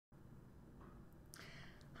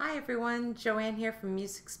Hi everyone, Joanne here from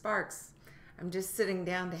Music Sparks. I'm just sitting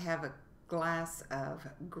down to have a glass of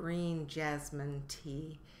green jasmine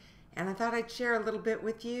tea, and I thought I'd share a little bit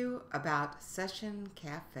with you about Session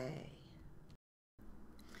Cafe.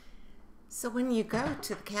 So when you go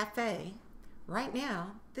to the cafe, right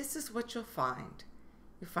now, this is what you'll find.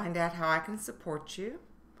 You'll find out how I can support you,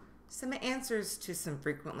 some answers to some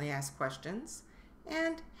frequently asked questions,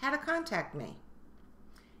 and how to contact me.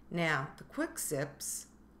 Now, the quick sips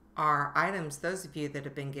are items those of you that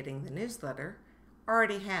have been getting the newsletter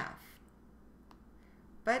already have.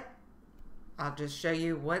 But I'll just show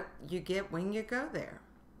you what you get when you go there.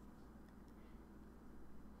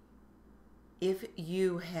 If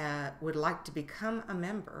you would like to become a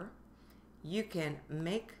member, you can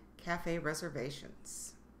make cafe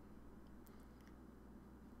reservations.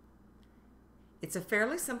 It's a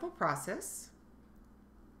fairly simple process.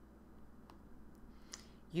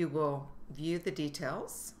 You will view the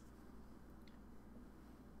details.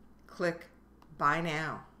 Click Buy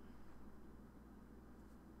Now.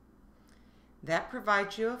 That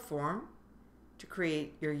provides you a form to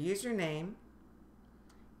create your username,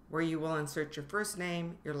 where you will insert your first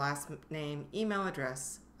name, your last name, email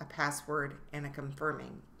address, a password, and a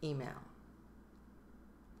confirming email.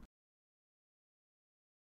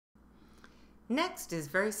 Next is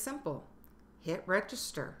very simple. Hit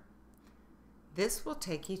register. This will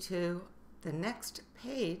take you to the next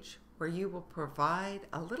page where you will provide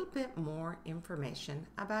a little bit more information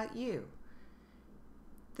about you.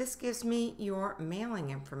 This gives me your mailing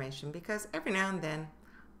information because every now and then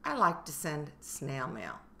I like to send snail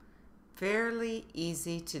mail. Fairly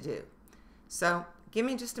easy to do. So give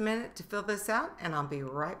me just a minute to fill this out and I'll be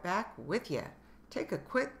right back with you. Take a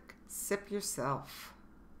quick sip yourself.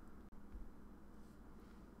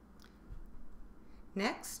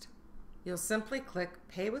 Next, you'll simply click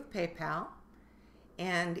Pay with PayPal,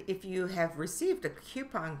 and if you have received a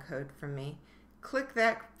coupon code from me, click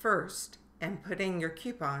that first and put in your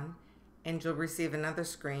coupon, and you'll receive another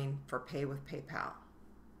screen for Pay with PayPal.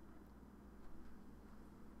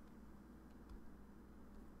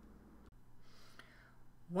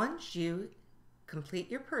 Once you complete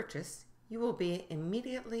your purchase, you will be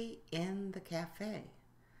immediately in the cafe.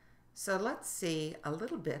 So let's see a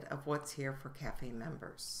little bit of what's here for cafe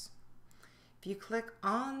members. If you click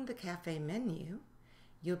on the cafe menu,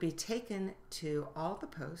 you'll be taken to all the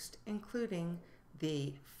posts, including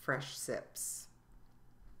the fresh sips.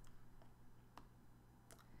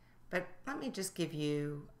 But let me just give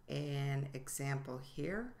you an example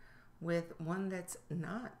here with one that's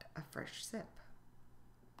not a fresh sip.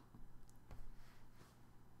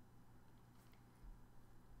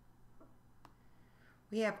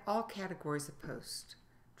 We have all categories of posts: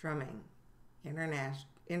 drumming,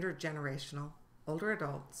 intergenerational, older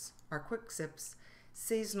adults, our quick sips,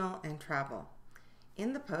 seasonal, and travel.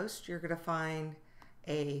 In the post, you're going to find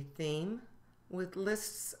a theme with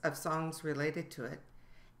lists of songs related to it,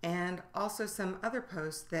 and also some other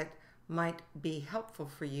posts that might be helpful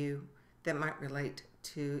for you that might relate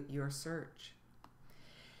to your search.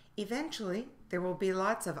 Eventually, there will be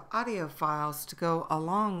lots of audio files to go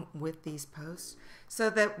along with these posts so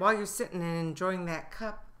that while you're sitting and enjoying that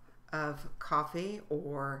cup of coffee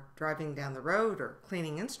or driving down the road or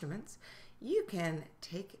cleaning instruments, you can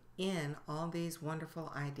take in all these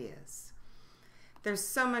wonderful ideas. There's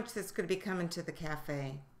so much that's going to be coming to the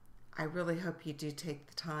cafe. I really hope you do take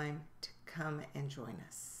the time to come and join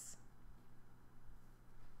us.